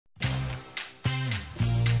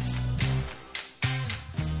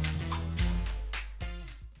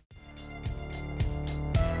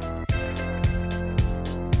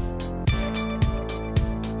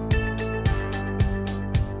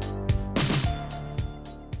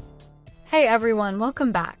Hey everyone,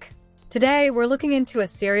 welcome back. Today we're looking into a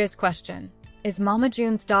serious question. Is Mama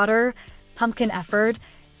June's daughter, Pumpkin Efird,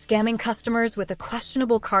 scamming customers with a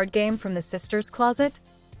questionable card game from the sister's closet?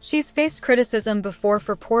 She's faced criticism before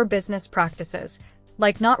for poor business practices,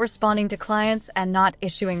 like not responding to clients and not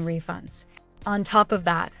issuing refunds. On top of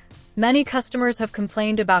that, many customers have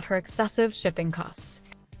complained about her excessive shipping costs.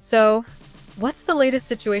 So, what's the latest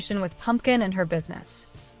situation with Pumpkin and her business?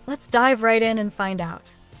 Let's dive right in and find out.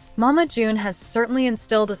 Mama June has certainly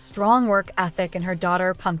instilled a strong work ethic in her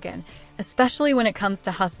daughter, Pumpkin, especially when it comes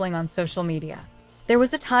to hustling on social media. There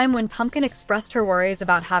was a time when Pumpkin expressed her worries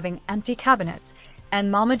about having empty cabinets,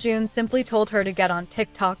 and Mama June simply told her to get on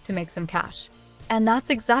TikTok to make some cash. And that's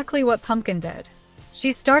exactly what Pumpkin did.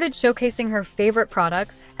 She started showcasing her favorite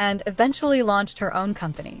products and eventually launched her own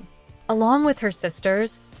company. Along with her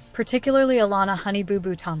sisters, particularly Alana Honey Boo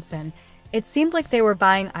Boo Thompson, it seemed like they were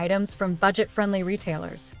buying items from budget-friendly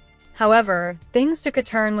retailers. However, things took a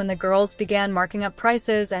turn when the girls began marking up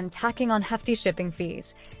prices and tacking on hefty shipping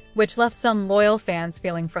fees, which left some loyal fans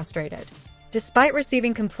feeling frustrated. Despite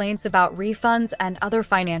receiving complaints about refunds and other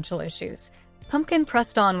financial issues, Pumpkin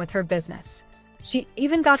pressed on with her business. She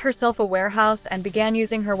even got herself a warehouse and began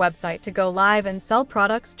using her website to go live and sell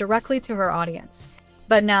products directly to her audience.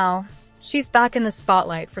 But now, she's back in the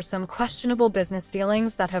spotlight for some questionable business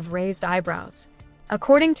dealings that have raised eyebrows.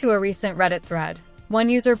 According to a recent Reddit thread, one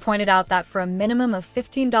user pointed out that for a minimum of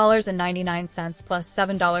 $15.99 plus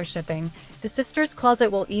 $7 shipping, the Sisters Closet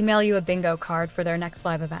will email you a bingo card for their next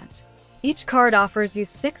live event. Each card offers you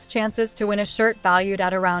 6 chances to win a shirt valued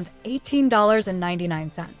at around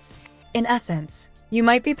 $18.99. In essence, you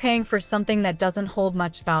might be paying for something that doesn't hold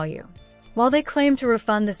much value. While they claim to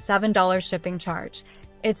refund the $7 shipping charge,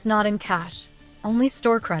 it's not in cash, only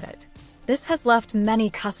store credit. This has left many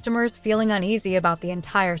customers feeling uneasy about the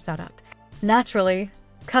entire setup. Naturally,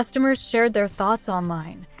 customers shared their thoughts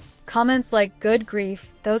online. Comments like, "Good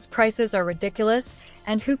grief, those prices are ridiculous,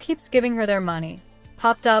 and who keeps giving her their money?"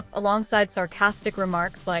 popped up alongside sarcastic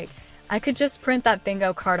remarks like, "I could just print that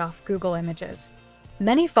bingo card off Google Images."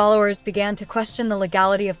 Many followers began to question the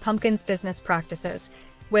legality of Pumpkin's business practices,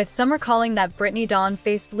 with some recalling that Brittany Dawn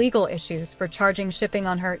faced legal issues for charging shipping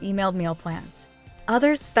on her emailed meal plans.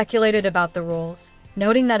 Others speculated about the rules,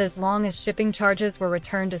 noting that as long as shipping charges were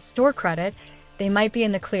returned as store credit, they might be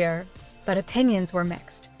in the clear, but opinions were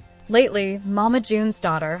mixed. Lately, Mama June's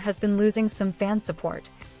daughter has been losing some fan support.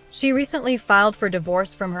 She recently filed for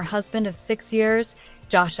divorce from her husband of 6 years,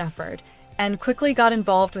 Josh Efird, and quickly got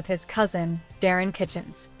involved with his cousin, Darren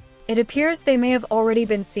Kitchens. It appears they may have already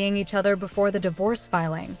been seeing each other before the divorce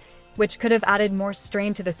filing, which could have added more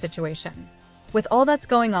strain to the situation. With all that's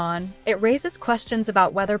going on, it raises questions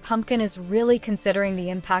about whether Pumpkin is really considering the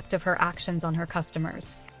impact of her actions on her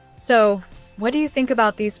customers. So, what do you think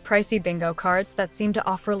about these pricey bingo cards that seem to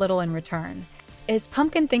offer little in return? Is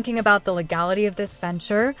Pumpkin thinking about the legality of this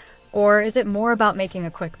venture, or is it more about making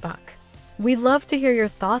a quick buck? We'd love to hear your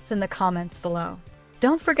thoughts in the comments below.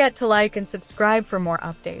 Don't forget to like and subscribe for more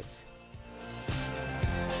updates.